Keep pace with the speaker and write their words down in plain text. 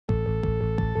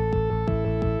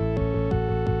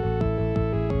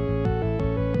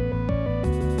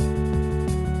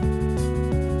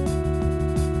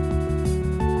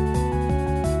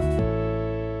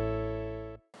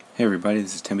Hey everybody,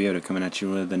 this is Tembioto coming at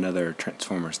you with another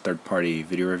Transformers third-party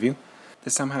video review.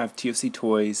 This time I have TFC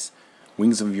Toys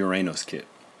Wings of Uranos kit,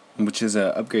 which is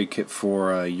an upgrade kit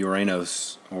for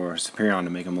Uranos or Superion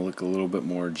to make them look a little bit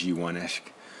more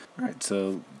G1-esque. Alright,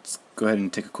 so let's go ahead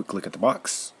and take a quick look at the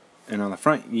box. And on the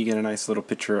front you get a nice little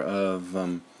picture of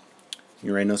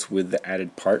Uranos with the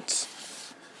added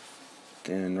parts.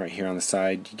 Then right here on the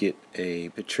side you get a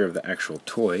picture of the actual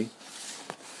toy.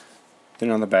 Then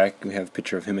on the back we have a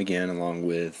picture of him again along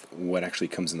with what actually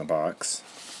comes in the box.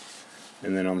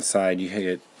 And then on the side you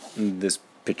get this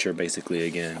picture basically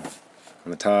again.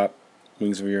 On the top,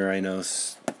 Wings of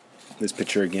Uranos, this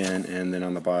picture again, and then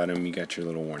on the bottom you got your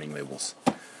little warning labels.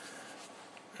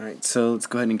 Alright, so let's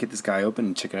go ahead and get this guy open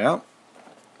and check it out.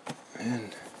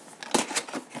 And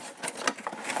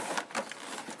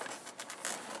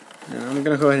I'm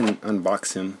going to go ahead and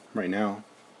unbox him right now,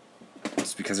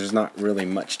 just because there's not really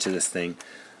much to this thing.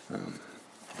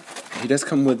 He does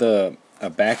come with a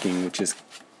backing, which is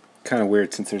kind of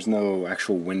weird since there's no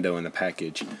actual window in the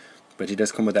package. But he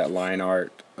does come with that line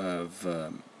art of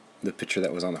the picture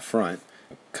that was on the front,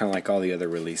 kind of like all the other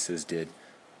releases did,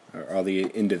 or all the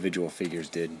individual figures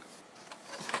did.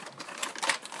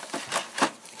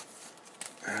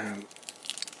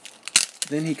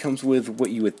 Then he comes with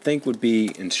what you would think would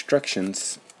be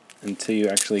instructions until you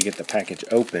actually get the package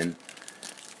open.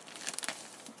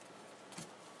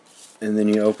 And then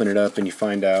you open it up and you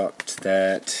find out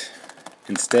that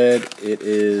instead it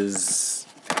is,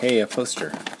 hey, a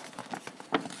poster.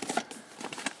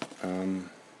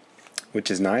 Which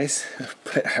is nice,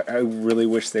 but I really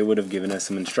wish they would have given us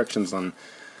some instructions on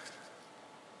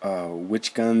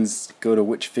which guns go to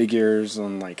which figures,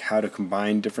 on like how to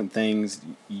combine different things.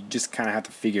 You just kind of have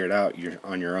to figure it out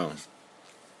on your own.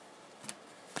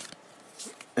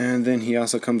 And then he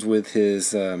also comes with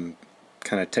his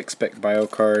kind of tech spec bio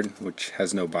card, which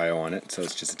has no bio on it, so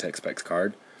it's just a tech specs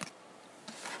card.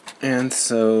 And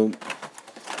so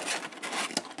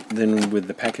then with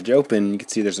the package open, you can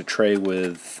see there's a tray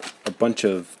with a bunch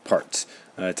of parts.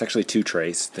 It's actually two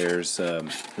trays. There's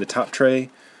the top tray,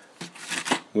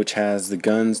 which has the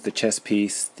guns, the chest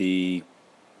piece, the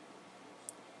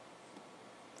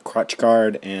crotch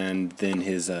guard, and then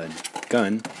his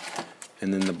gun.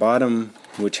 And then the bottom,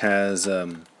 which has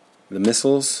the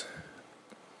missiles,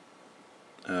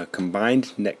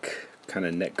 combined neck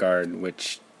guard,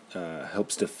 which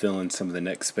helps to fill in some of the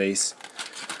neck space.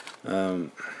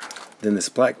 Then this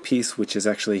black piece, which is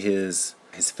actually his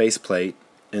faceplate,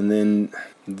 and then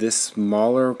this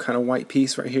smaller kind of white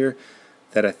piece right here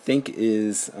that I think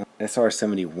is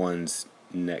SR-71's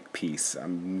neck piece.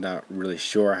 I'm not really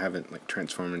sure. I haven't like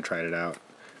transformed and tried it out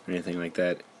or anything like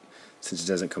that. Since it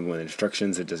doesn't come with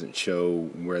instructions, it doesn't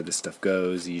show where this stuff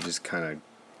goes. You just kind of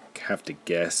have to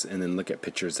guess and then look at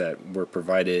pictures that were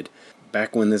provided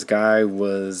back when this guy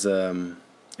was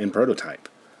in prototype.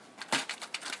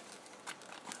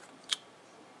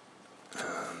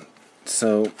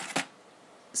 So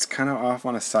it's kind of off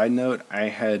on a side note. I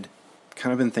had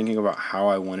kind of been thinking about how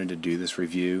I wanted to do this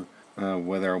review,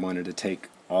 whether I wanted to take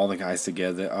all the guys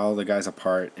together, all the guys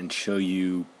apart, and show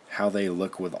you how they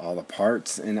look with all the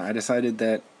parts. And I decided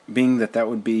that, being that that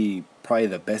would be probably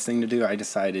the best thing to do, I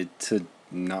decided to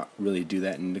not really do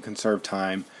that and to conserve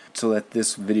time so that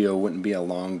this video wouldn't be a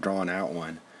long drawn out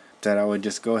one. That I would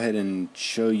just go ahead and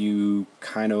show you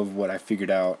kind of what I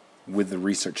figured out with the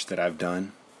research that I've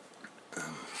done.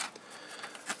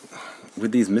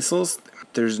 With these missiles,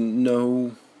 there's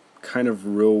no kind of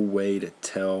real way to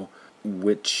tell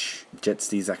which jets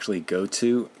these actually go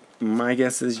to. My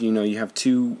guess is, you have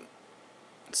two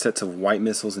sets of white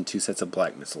missiles and two sets of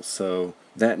black missiles, so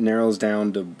that narrows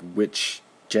down to which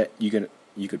jet you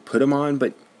could put them on.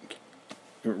 But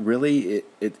really,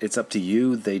 it's up to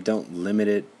you. They don't limit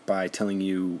it by telling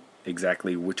you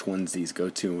exactly which ones these go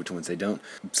to and which ones they don't.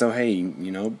 So hey,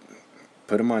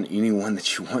 put them on any one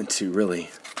that you want to, really.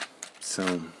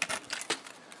 So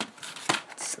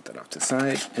set that off to the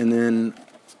side, and then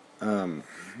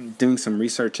doing some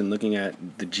research and looking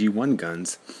at the G1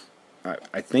 guns,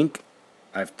 I think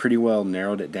I've pretty well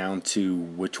narrowed it down to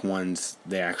which ones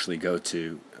they actually go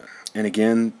to. And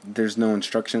again, there's no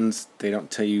instructions. They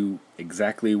don't tell you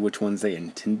exactly which ones they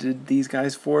intended these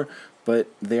guys for, but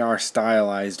they are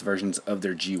stylized versions of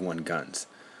their G1 guns.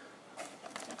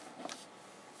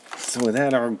 So with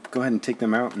that, I'll go ahead and take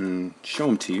them out and show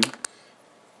them to you.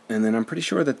 And then I'm pretty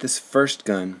sure that this first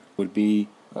gun would be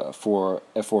for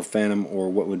F4 Phantom, or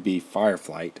what would be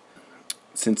Fireflight,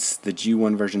 since the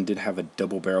G1 version did have a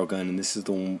double barrel gun, and this is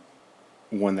the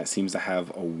one that seems to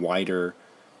have a wider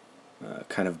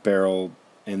kind of barrel,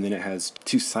 and then it has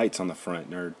two sights on the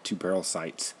front, or two barrel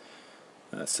sights.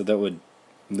 So that would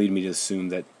lead me to assume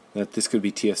that this could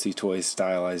be TFC Toys'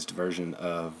 stylized version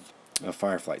of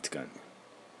Fireflight's gun.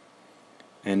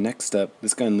 And next up,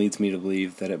 this gun leads me to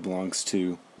believe that it belongs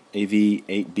to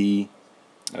AV-8B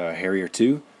Harrier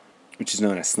 2, which is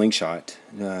known as Slingshot,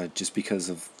 just because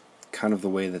of kind of the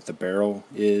way that the barrel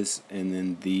is, and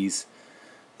then these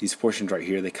portions right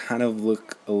here, they kind of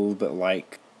look a little bit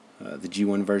like the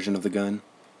G1 version of the gun.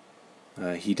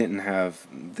 They didn't have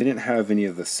any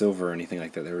of the silver or anything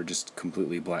like that. They were just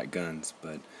completely black guns.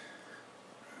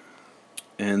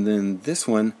 And then this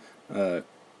one,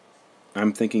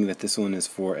 I'm thinking that this one is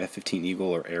for F-15 Eagle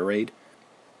or Air Raid,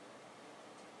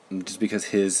 just because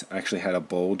his actually had a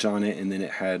bulge on it, and then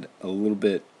it had a little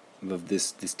bit of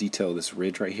this detail, this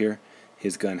ridge right here.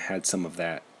 His gun had some of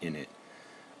that in it.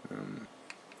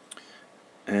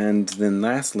 And then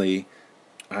lastly,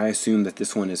 I assume that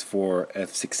this one is for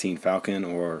F-16 Falcon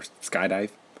or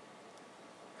Skydive.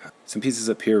 Some pieces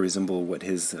up here resemble what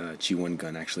his G1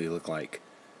 gun actually looked like.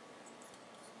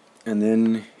 And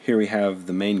then here we have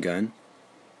the main gun,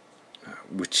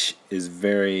 which is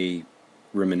very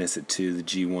reminiscent to the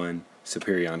G1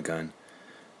 Superion gun.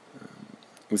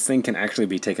 This thing can actually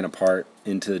be taken apart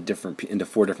into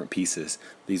 4 different pieces.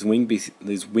 These wing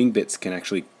bits can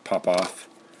actually pop off,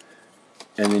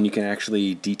 and then you can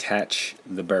actually detach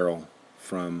the barrel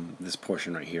from this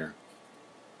portion right here.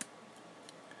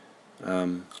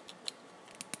 And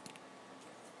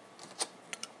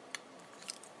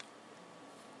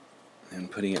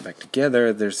putting it back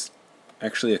together, there's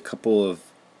actually a couple of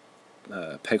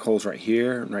peg holes right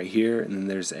here, and then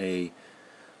there's a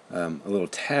little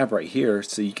tab right here,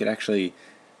 so you could actually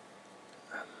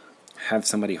have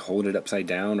somebody hold it upside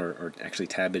down or actually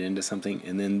tab it into something.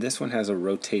 And then this one has a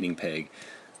rotating peg,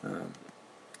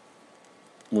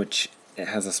 which it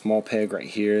has a small peg right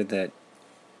here that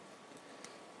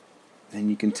then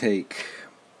you can take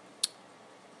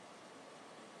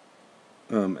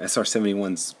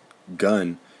SR-71's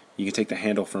gun. You can take the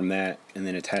handle from that and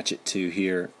then attach it to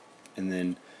here, and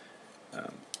then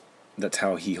that's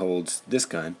how he holds this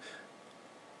gun.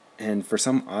 And for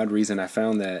some odd reason, I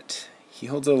found that he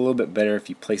holds it a little bit better if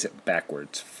you place it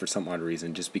backwards, for some odd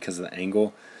reason, just because of the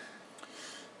angle.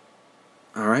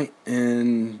 Alright,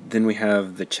 and then we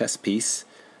have the chest piece.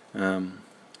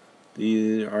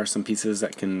 These are some pieces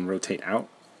that can rotate out,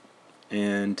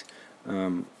 and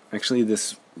actually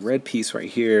this red piece right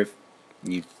here, if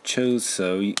you chose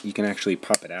so, you can actually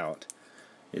pop it out.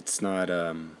 It's not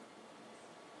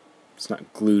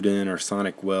glued in or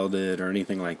sonic welded or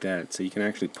anything like that, so you can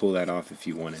actually pull that off if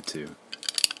you wanted to.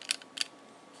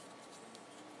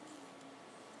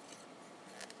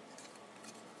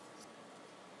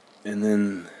 And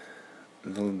then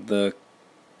the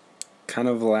kind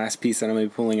of the last piece that I'm going to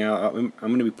be pulling out, I'm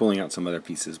going to be pulling out some other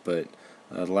pieces, but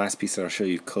the last piece that I'll show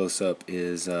you close up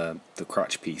is the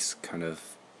crotch piece kind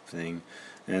of thing,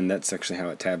 and that's actually how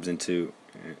it tabs into.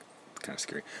 Kind of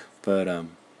scary, but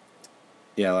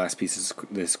yeah, last piece is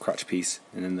this crotch piece,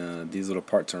 and then these little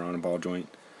parts are on a ball joint.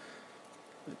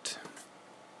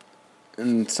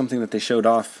 And something that they showed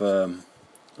off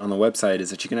on the website is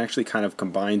that you can actually kind of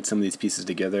combine some of these pieces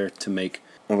together to make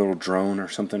a little drone or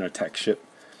something, a tech ship.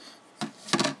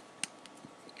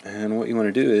 And what you want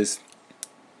to do is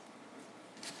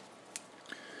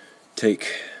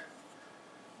take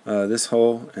this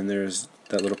hole, and there's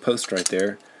that little post right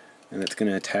there, and that's going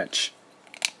to attach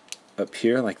up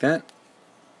here like that.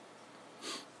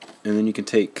 And then you can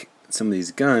take some of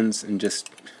these guns and just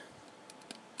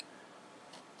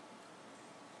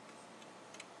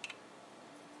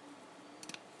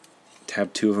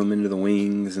tab 2 of them into the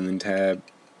wings, and then tab,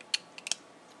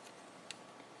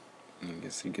 I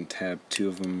guess you can tab 2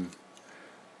 of them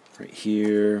right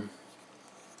here.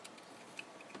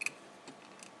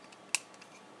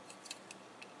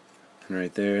 And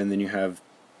right there, and then you have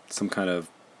some kind of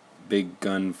big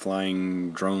gun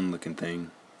flying drone looking thing.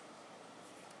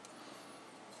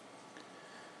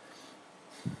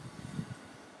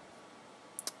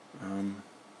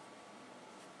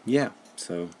 Yeah,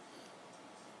 so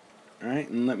alright,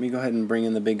 and let me go ahead and bring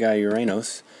in the big guy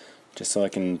Uranos, just so I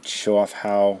can show off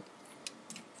how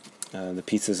the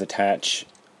pieces attach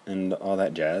and all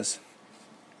that jazz.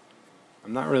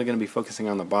 I'm not really going to be focusing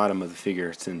on the bottom of the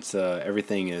figure, since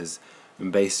everything is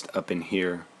based up in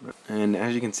here. And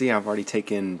as you can see, I've already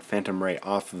taken Phantom Ray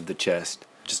off of the chest,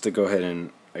 just to go ahead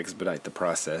and expedite the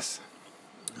process.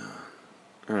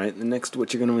 Alright, the next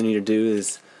what you're going to need to do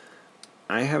is,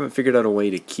 I haven't figured out a way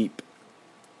to keep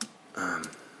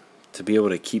to be able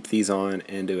to keep these on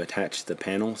and to attach the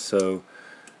panel, so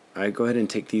I go ahead and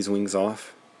take these wings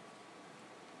off,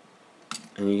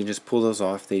 and you can just pull those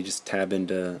off. They just tab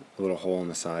into a little hole on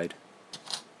the side,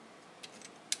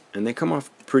 and they come off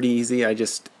pretty easy. I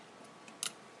just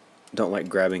don't like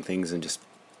grabbing things and just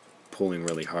pulling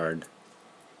really hard,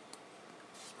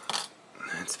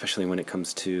 especially when it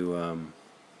comes to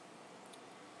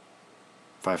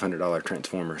 $500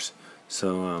 transformers.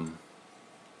 So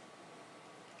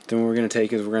then what we're going to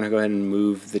take is we're going to go ahead and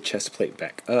move the chest plate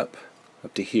back up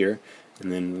to here,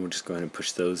 and then we'll just go ahead and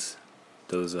push those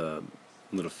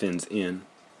little fins in,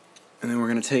 and then we're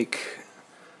going to take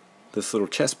this little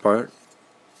chest part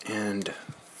and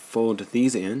fold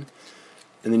these in,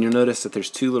 and then you'll notice that there's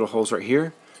two little holes right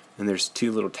here, and there's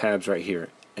two little tabs right here,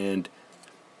 and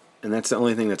that's the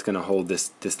only thing that's going to hold this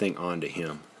thing onto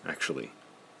him, actually.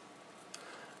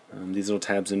 These little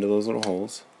tabs into those little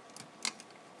holes.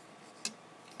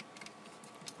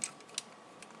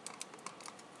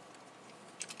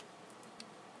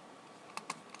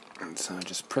 And so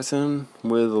just press in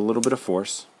with a little bit of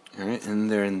force. Alright,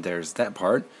 and there's that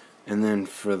part. And then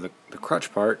for the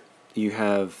crotch part, you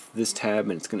have this tab,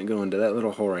 and it's going to go into that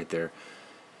little hole right there.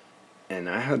 And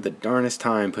I had the darnest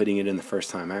time putting it in the first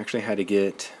time. I actually had to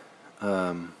get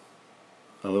a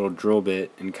little drill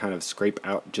bit and kind of scrape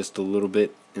out just a little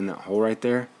bit in that hole right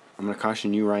there. I'm going to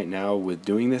caution you right now with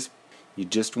doing this. You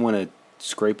just want to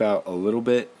scrape out a little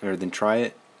bit, or then try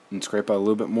it and scrape out a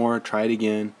little bit more, try it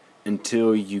again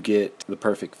until you get the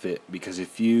perfect fit, because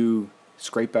if you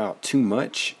scrape out too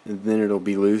much, then it'll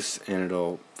be loose and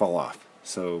it'll fall off.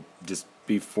 So just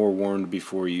be forewarned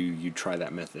before you try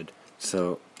that method.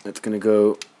 So it's going to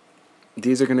go,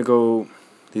 these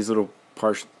little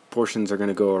portions are going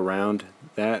to go around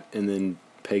that and then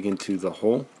peg into the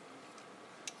hole.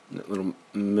 That little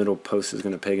middle post is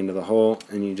going to peg into the hole,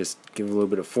 and you just give it a little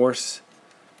bit of force,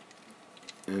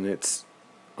 and it's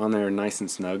on there nice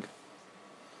and snug.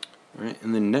 Alright,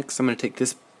 and then next I'm going to take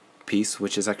this piece,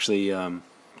 which is actually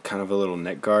kind of a little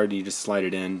neck guard. You just slide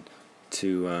it in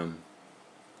to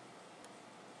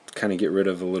kind of get rid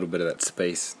of a little bit of that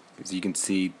space, because you can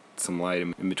see some light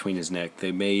in between his neck.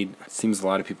 It seems a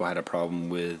lot of people had a problem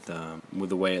with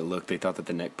the way it looked. They thought that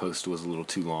the neck post was a little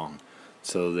too long.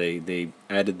 So they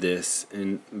added this,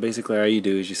 and basically all you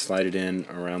do is you slide it in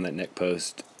around that neck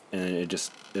post, and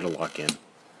it'll lock in.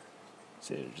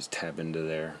 So it'll just tab into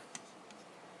there.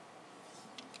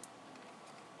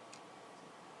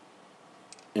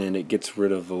 And it gets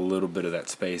rid of a little bit of that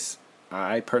space.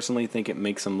 I personally think it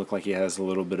makes him look like he has a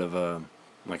little bit of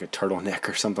like a turtleneck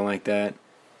or something like that.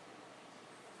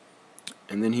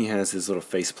 And then he has his little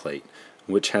faceplate,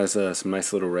 which has some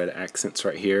nice little red accents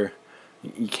right here.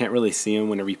 You can't really see them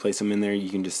whenever you place them in there. You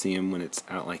can just see them when it's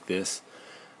out like this,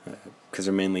 because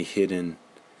they're mainly hidden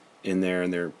in there,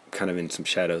 and they're kind of in some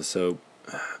shadows. So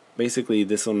basically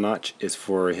this little notch is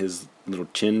for his little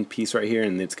chin piece right here,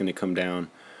 and it's going to come down.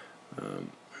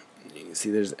 You can see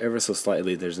there's ever so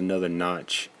slightly, there's another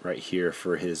notch right here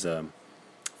for his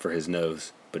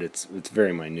nose, but it's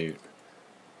very minute.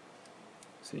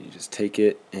 So you just take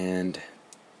it and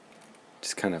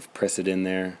just kind of press it in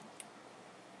there.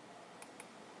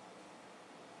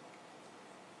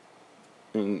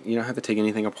 And you don't have to take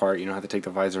anything apart. You don't have to take the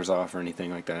visors off or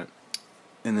anything like that.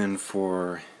 And then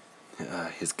for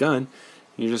his gun,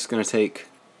 you're just going to take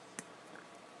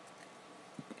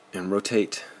and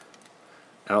rotate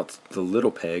out the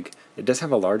little peg. It does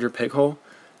have a larger peg hole,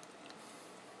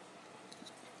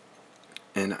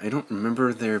 and I don't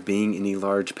remember there being any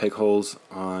large peg holes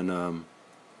on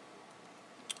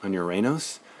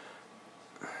Uranos,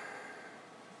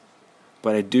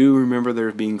 but I do remember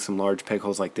there being some large peg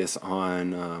holes like this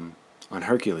on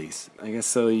Hercules. I guess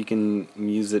so you can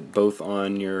use it both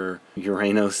on your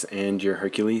Uranos and your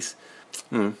Hercules.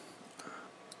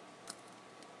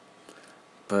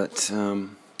 But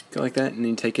go like that, and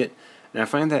then take it. And I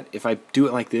find that if I do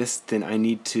it like this, then I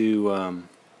need to let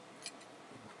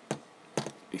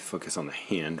me focus on the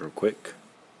hand real quick.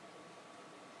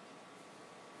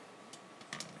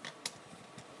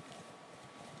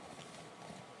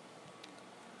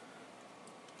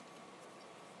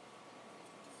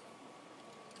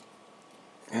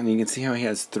 And you can see how he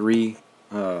has three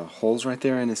holes right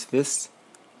there in his fist.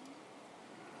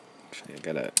 Actually, I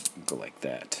gotta go like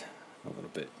that a little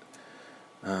bit.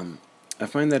 I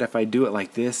find that if I do it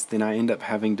like this, then I end up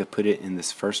having to put it in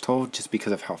this first hole just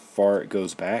because of how far it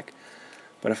goes back.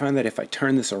 But I find that if I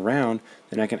turn this around,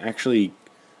 then I can actually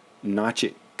notch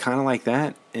it kind of like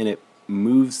that, and it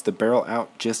moves the barrel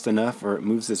out just enough, or it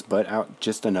moves this butt out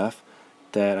just enough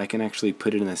that I can actually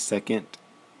put it in the second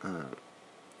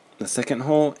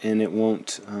hole, and it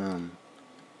won't.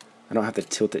 I don't have to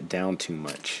tilt it down too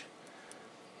much.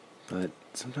 But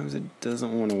sometimes it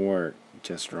doesn't want to work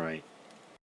just right.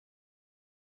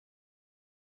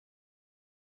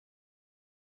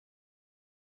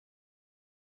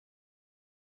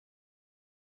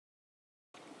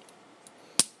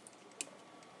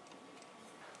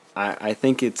 I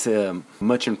think it's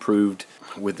much improved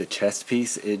with the chest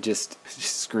piece. It just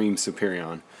screams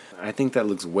Superion. I think that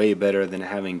looks way better than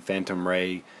having Phantom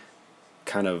Ray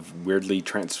kind of weirdly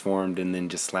transformed and then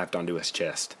just slapped onto his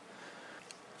chest.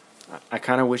 I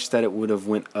kind of wish that it would have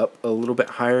went up a little bit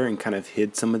higher and kind of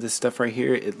hid some of this stuff right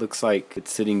here. It looks like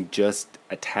it's sitting just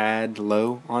a tad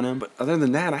low on him. But other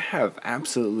than that, I have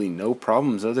absolutely no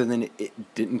problems other than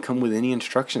it didn't come with any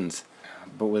instructions.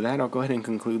 But with that, I'll go ahead and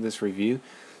conclude this review.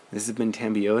 This has been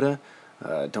Tambiota.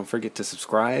 Don't forget to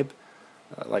subscribe,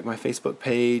 like my Facebook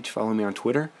page, follow me on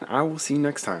Twitter. I will see you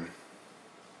next time.